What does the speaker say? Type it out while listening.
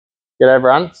G'day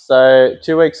everyone. So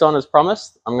 2 weeks on as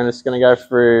promised, I'm just going to go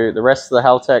through the rest of the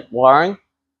Haltech wiring,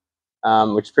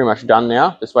 which is pretty much done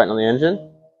now, just waiting on the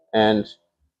engine, and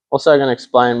also going to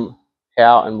explain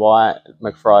how and why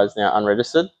MCFRY is now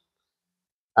unregistered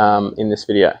in this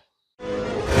video.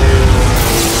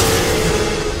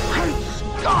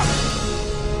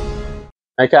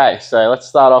 Okay, so let's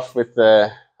start off with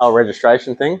the whole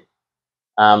registration thing.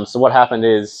 So what happened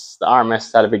is the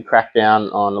RMS had a big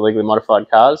crackdown on illegally modified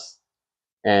cars,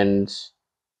 and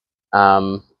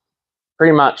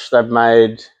pretty much they've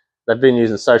been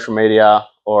using social media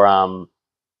or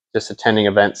just attending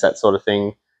events, that sort of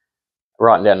thing,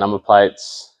 writing down number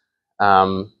plates,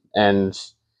 and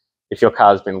if your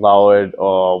car's been lowered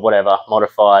or whatever,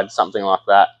 modified, something like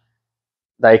that,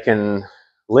 they can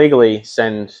legally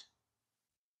send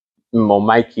or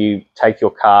make you take your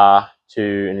car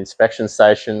to an inspection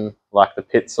station like the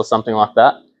pits or something like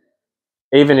that.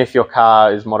 Even if your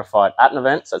car is modified at an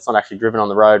event, so it's not actually driven on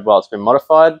the road while it's been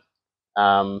modified,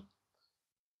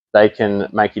 they can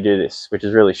make you do this, which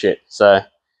is really shit. So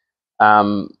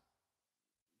so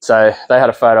they had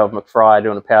a photo of MCFRY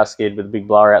doing a power skid with a big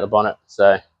blower out the bonnet.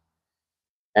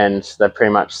 And they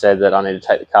pretty much said that I need to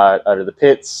take the car out of the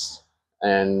pits,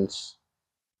 and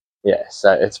yeah,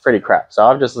 so it's pretty crap. So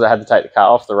I've just had to take the car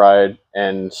off the road,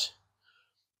 and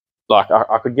like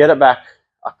I could get it back.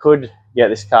 I could get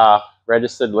this car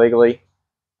registered legally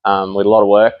with a lot of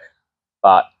work,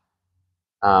 but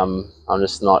I'm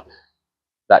just not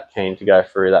that keen to go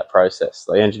through that process,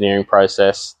 the engineering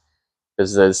process,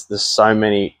 because there's so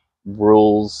many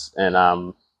rules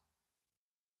and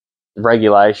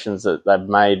regulations that they've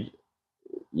made.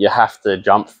 You have to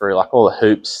jump through like all the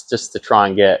hoops just to try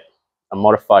and get a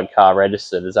modified car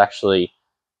registered is actually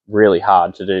really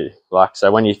hard to do. Like,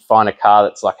 so when you find a car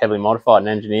that's like heavily modified and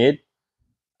engineered,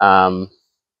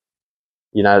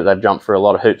 you know, they've jumped through a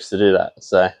lot of hoops to do that.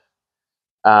 So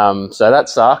so that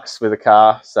sucks with a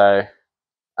car. So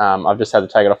I've just had to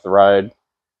take it off the road.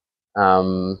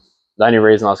 The only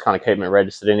reason I was kind of keeping it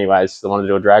registered anyways is I wanted to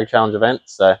do a drag challenge event.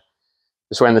 So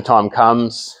just when the time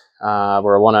comes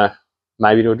where I want to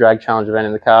maybe do a drag challenge event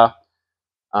in the car,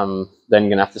 then you're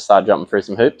gonna have to start jumping through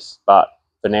some hoops. But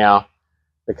for now,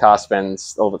 the car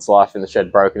spends all of its life in the shed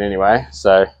broken anyway.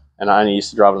 So, and I only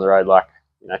used to drive on the road like,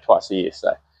 you know, twice a year.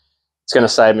 So it's going to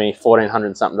save me $1,400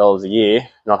 and something a year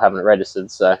not having it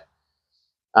registered. So at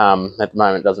the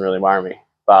moment, it doesn't really worry me.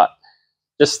 But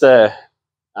just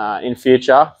in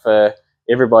future, for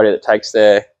everybody that takes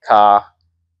their car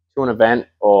to an event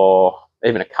or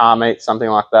even a car meet, something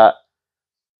like that,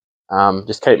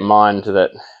 just keep in mind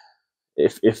that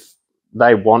if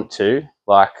they want to,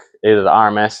 like either the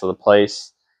RMS or the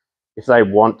police, if they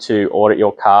want to audit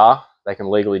your car, they can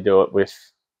legally do it with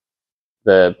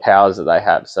the powers that they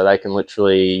have. So they can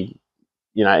literally,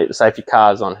 you know, say if your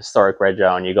car's on historic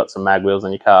rego and you've got some mag wheels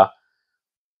on your car,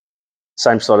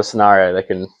 same sort of scenario, they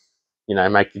can, you know,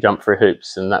 make you jump through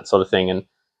hoops and that sort of thing. And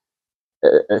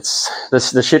it's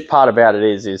the shit part about it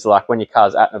is like when your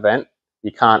car's at an event,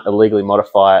 you can't illegally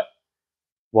modify it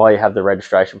while you have the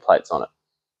registration plates on it.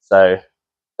 So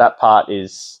that part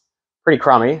is pretty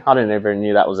crummy. I didn't even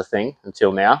knew that was a thing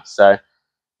until now. So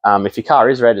if your car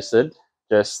is registered,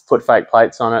 just put fake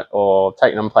plates on it or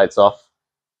take number plates off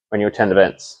when you attend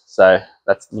events. So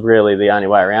that's really the only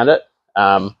way around it,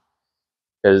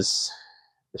 because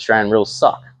Australian rules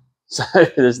suck. So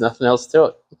there's nothing else to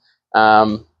it.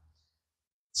 So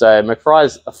MCFRY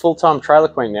is a full-time trailer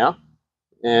queen now,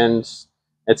 and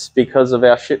it's because of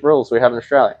our shit rules we have in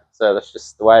Australia. So that's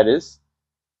just the way it is.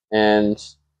 And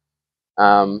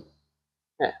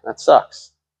yeah, that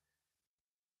sucks.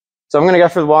 So I'm going to go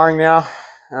through the wiring now.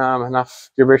 Enough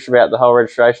gibberish about the whole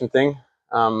registration thing.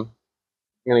 I'm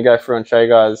going to go through and show you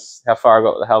guys how far I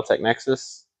got with the Haltech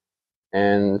Nexus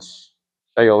and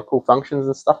show you all the cool functions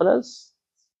and stuff it has.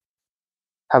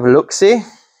 Have a look-see.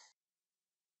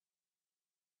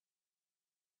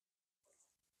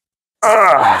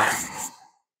 I'm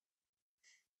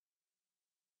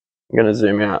going to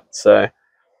zoom out. So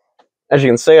as you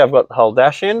can see, I've got the whole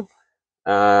dash in.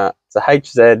 It's a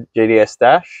HZ GDS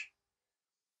dash.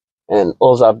 And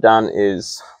all I've done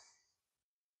is,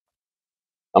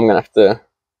 I'm going to have to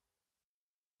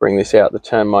bring this out to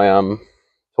turn my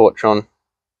torch on.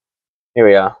 Here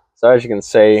we are. So as you can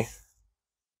see,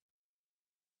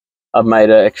 I've made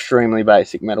an extremely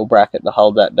basic metal bracket to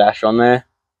hold that dash on there.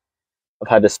 I've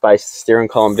had to space the steering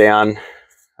column down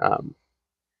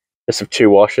just with 2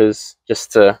 washers,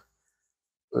 just to,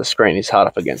 the screen is hard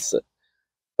up against it.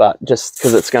 But just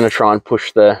because it's going to try and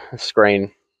push the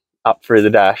screen up through the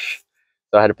dash,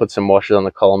 so I had to put some washers on the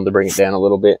column to bring it down a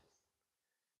little bit.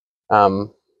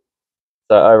 So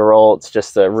So overall, it's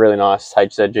just a really nice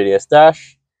HZ GDS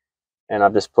dash, and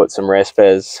I've just put some rare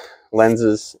spares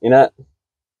lenses in it,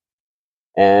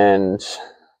 and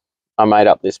I made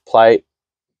up this plate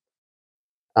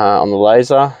on the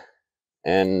laser,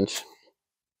 and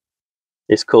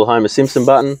this cool Homer Simpson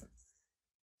button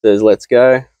says let's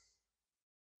go.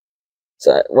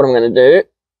 So what I'm going to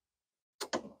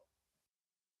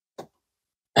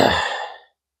do,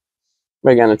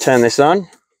 we're going to turn this on.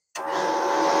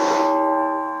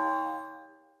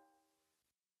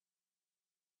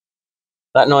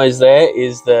 That noise there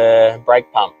is the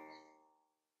brake pump.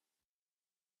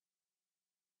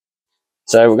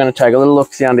 So we're going to take a little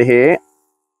look under here.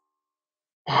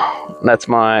 That's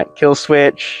my kill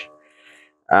switch.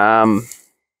 There's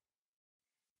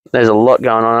a lot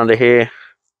going on under here.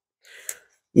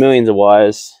 Millions of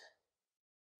wires.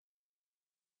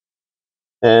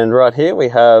 And right here we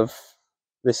have,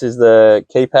 this is the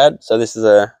keypad. So this is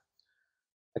a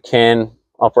CAN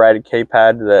operated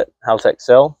keypad that Haltech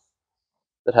sell.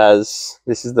 That has,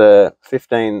 this is the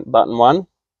 15 button one.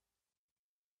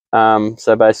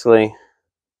 So basically,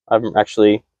 I haven't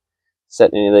actually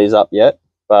set any of these up yet,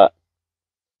 but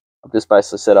I've just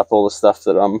basically set up all the stuff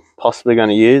that I'm possibly going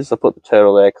to use. I put the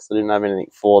turtle there because I didn't have anything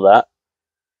for that.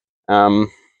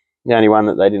 The only one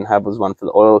that they didn't have was one for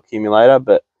the oil accumulator,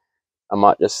 but I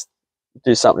might just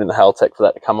do something in the Haltech for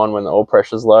that to come on when the oil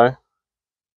pressure's low.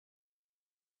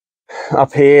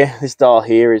 Up here, this dial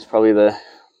here is probably the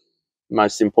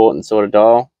most important sort of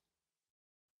dial.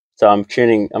 So I'm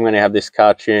going to have this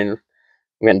car tuned.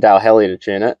 I'm getting Dale Helly to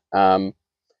tune it.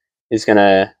 He's going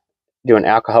to do an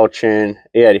alcohol tune,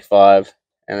 E85,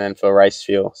 and then for race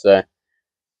fuel. So,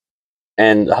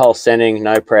 and the whole setting,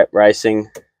 no prep racing.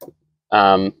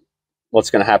 What's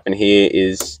going to happen here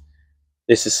is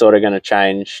this is sort of going to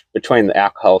change between the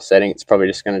alcohol setting. It's probably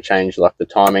just going to change like the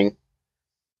timing,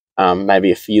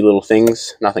 maybe a few little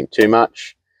things, nothing too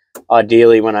much.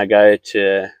 Ideally, when I go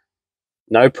to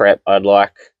no prep, I'd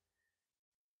like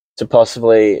to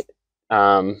possibly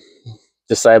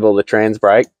disable the trans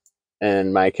brake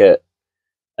and make it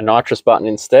a nitrous button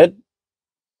instead.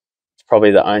 It's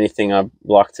probably the only thing I'd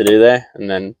like to do there, and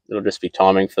then it'll just be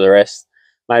timing for the rest.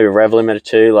 Maybe a rev limiter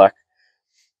too, like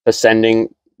for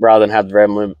sending, rather than have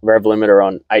the rev limiter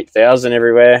on 8,000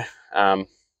 everywhere,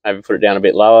 maybe put it down a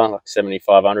bit lower, like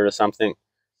 7,500 or something,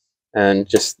 and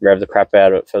just rev the crap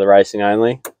out of it for the racing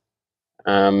only.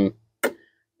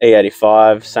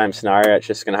 E85, same scenario, it's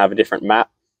just going to have a different map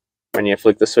when you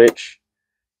flick the switch.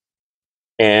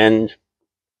 And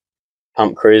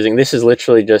pump cruising, this is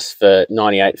literally just for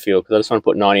 98 fuel, because I just want to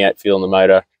put 98 fuel in the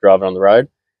motor to drive it on the road,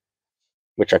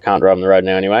 which I can't drive on the road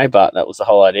now anyway, but that was the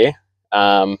whole idea.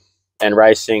 And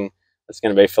racing, it's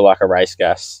going to be for like a race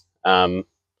gas,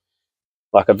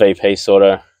 like a VP sort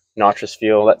of nitrous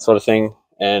fuel, that sort of thing,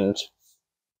 and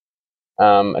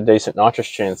a decent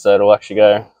nitrous tune, so it'll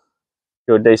actually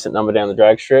do a decent number down the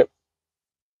drag strip.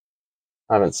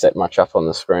 I haven't set much up on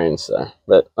the screen, so,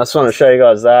 but I just want to show you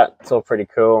guys that. It's all pretty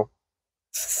cool.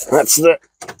 That's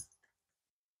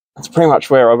pretty much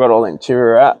where I got all the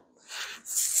interior at.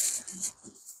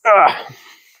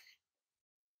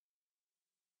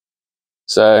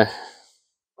 So,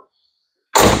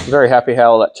 very happy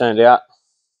how all that turned out.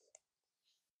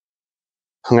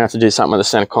 I'm going to have to do something with the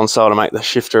center console to make the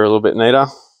shifter a little bit neater.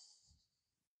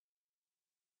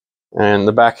 And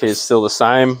the back is still the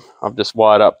same. I've just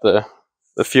wired up the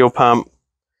fuel pump.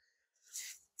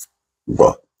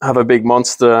 Have a big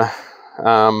monster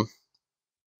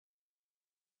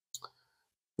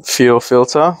fuel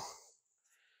filter.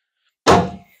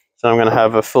 So I'm going to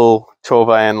have a full 12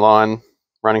 AN line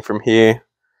running from here.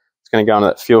 It's going to go into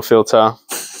that fuel filter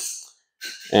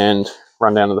and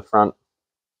run down to the front.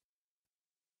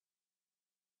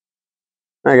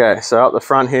 Okay, so up the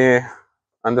front here,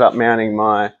 I ended up mounting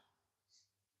my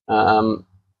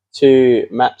 2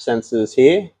 map sensors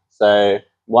here. So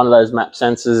one of those map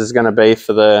sensors is going to be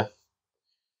for the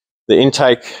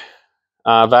intake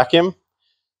vacuum,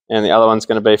 and the other one's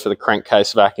going to be for the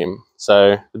crankcase vacuum.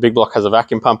 So the big block has a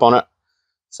vacuum pump on it,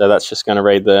 so that's just going to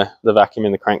read the vacuum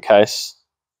in the crankcase.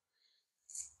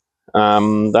 The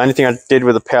only thing I did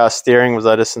with the power steering was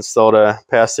I just installed a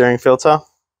power steering filter.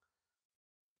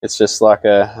 It's just like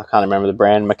I can't remember the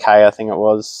brand, McKay I think it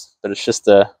was, but it's just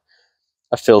a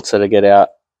filter to get out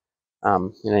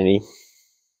any,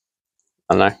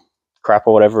 I don't know, crap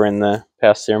or whatever in the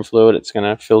power steering fluid. It's going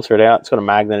to filter it out. It's got a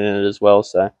magnet in it as well,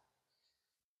 so I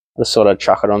just sort of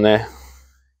chuck it on there.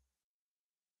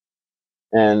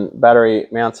 And battery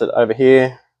mounts it over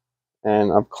here,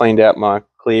 and I've cleaned out my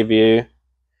clear view,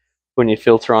 put a new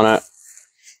filter on it.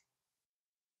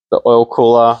 The oil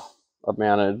cooler I've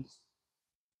mounted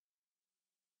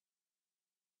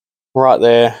right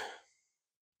there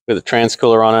with a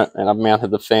transcooler on it, and I've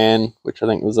mounted the fan, which I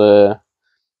think was a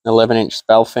 11-inch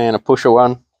spell fan, a pusher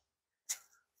one.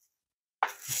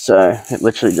 So it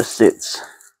literally just sits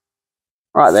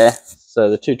right there. So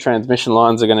the 2 transmission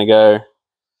lines are going to go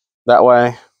that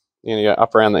way. You're going to go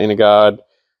up around the inner guard,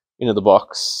 into the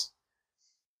box,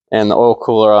 and the oil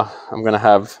cooler, I'm going to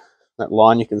have that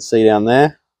line you can see down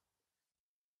there,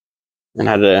 and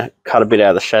had to cut a bit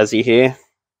out of the chassis here.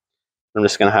 I'm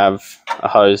just going to have a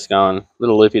hose going,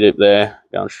 little loopy loop there,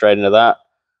 going straight into that,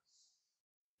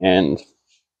 and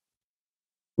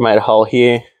made a hole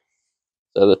here.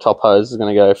 So the top hose is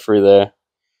going to go through there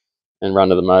and run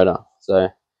to the motor. So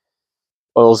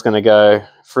oil's going to go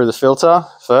through the filter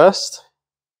first,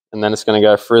 and then it's going to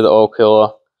go through the oil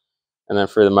cooler and then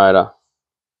through the motor.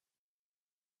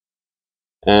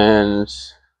 And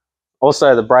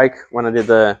also the brake, when I did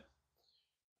the,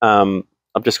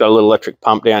 I've just got a little electric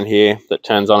pump down here that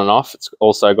turns on and off. It's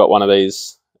also got one of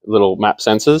these little map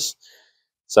sensors,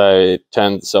 so it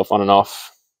turns itself on and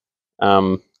off.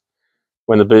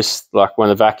 When the boost, like when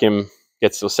the vacuum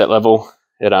gets to a set level,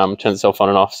 it turns itself on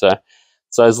and off. So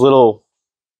those little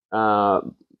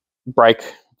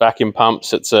brake vacuum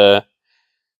pumps, I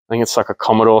think it's like a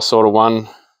Commodore sort of one,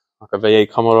 like a VE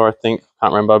Commodore, I think.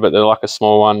 Can't remember, but they're like a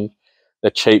small one.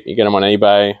 They're cheap. You get them on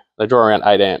eBay. They draw around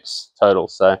 8 amps total.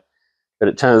 So, but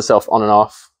it turns itself on and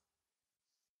off.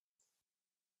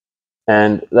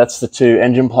 And that's the 2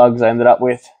 engine plugs I ended up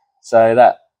with. So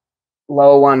that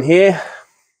lower one here,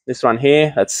 this one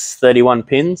here, that's 31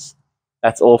 pins.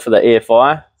 That's all for the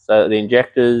EFI. So the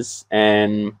injectors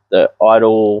and the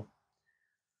idle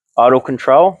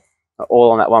control are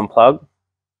all on that one plug.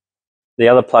 The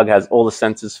other plug has all the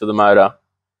sensors for the motor,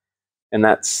 and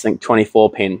that's, I think,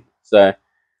 24 pin. So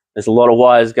there's a lot of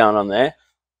wires going on there,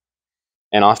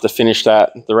 and I have to finish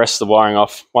the rest of the wiring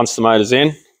off. Once the motor's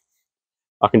in,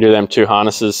 I can do them 2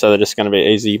 harnesses, so they're just going to be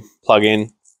easy plug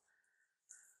in.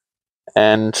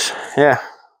 And yeah,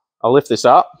 I'll lift this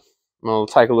up and we'll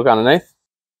take a look underneath.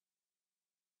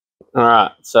 All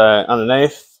right, so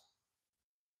underneath,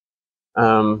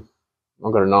 I've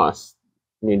got a nice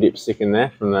new dipstick in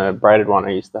there from the braided one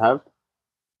I used to have,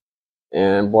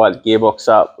 and wired the gearbox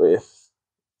up with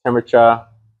temperature,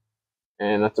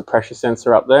 and that's a pressure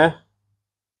sensor up there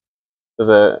for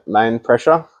the main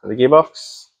pressure of the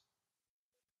gearbox.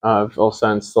 I've also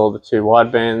installed the 2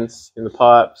 widebands in the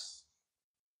pipes,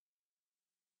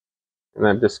 and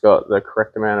I've just got the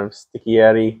correct amount of sticky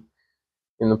outie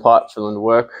in the pipes for them to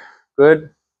work good.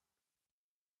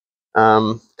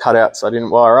 Cutouts I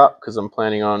didn't wire up because I'm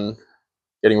planning on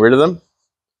getting rid of them.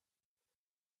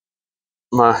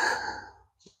 My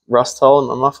rust hole in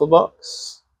my muffler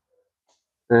box,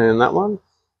 and that one,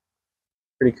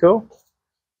 pretty cool.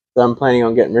 So I'm planning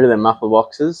on getting rid of them muffler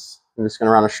boxes. I'm just going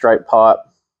to run a straight pipe,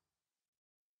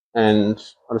 and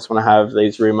I just want to have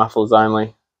these rear mufflers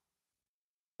only.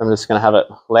 I'm just going to have it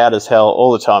loud as hell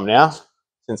all the time now,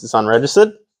 since it's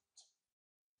unregistered.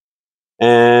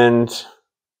 And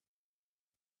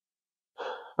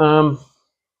I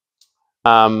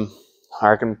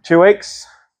reckon 2 weeks.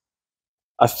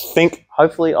 I think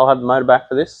hopefully I'll have the motor back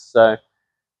for this. So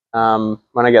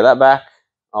when I get that back,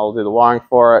 I'll do the wiring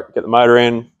for it, get the motor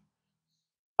in.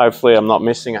 Hopefully I'm not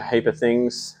missing a heap of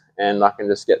things, and I can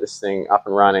just get this thing up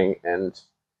and running and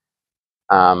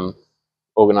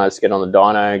organise to get on the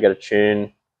dyno, get a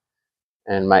tune,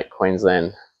 and make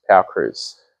Queensland power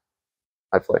cruise,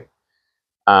 hopefully.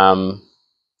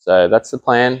 So that's the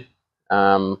plan.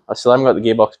 I still haven't got the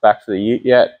gearbox back for the ute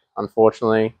yet,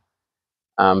 unfortunately,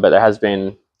 but there has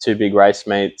been 2 big race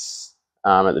meets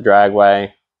at the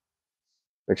dragway,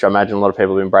 which I imagine a lot of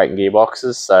people have been breaking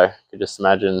gearboxes, so you could just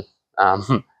imagine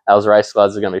those race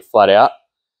guides are going to be flat out.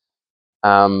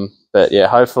 But yeah,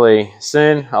 hopefully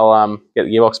soon I'll get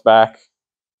the gearbox back,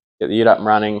 get the ute up and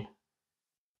running.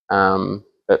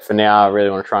 But for now, I really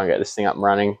want to try and get this thing up and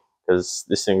running, because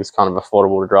this thing is kind of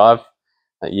affordable to drive.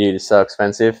 That ute is so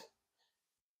expensive.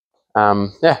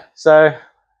 Yeah, so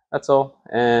that's all,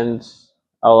 and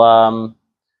I'll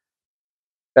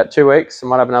about 2 weeks I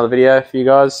might have another video for you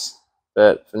guys,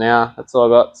 but for now that's all I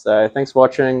got. So thanks for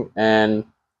watching, and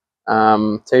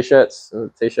t-shirts,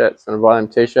 want to buy them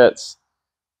t-shirts,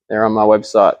 they're on my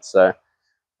website, so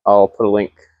I'll put a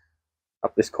link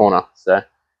up this corner. So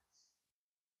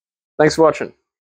thanks for watching.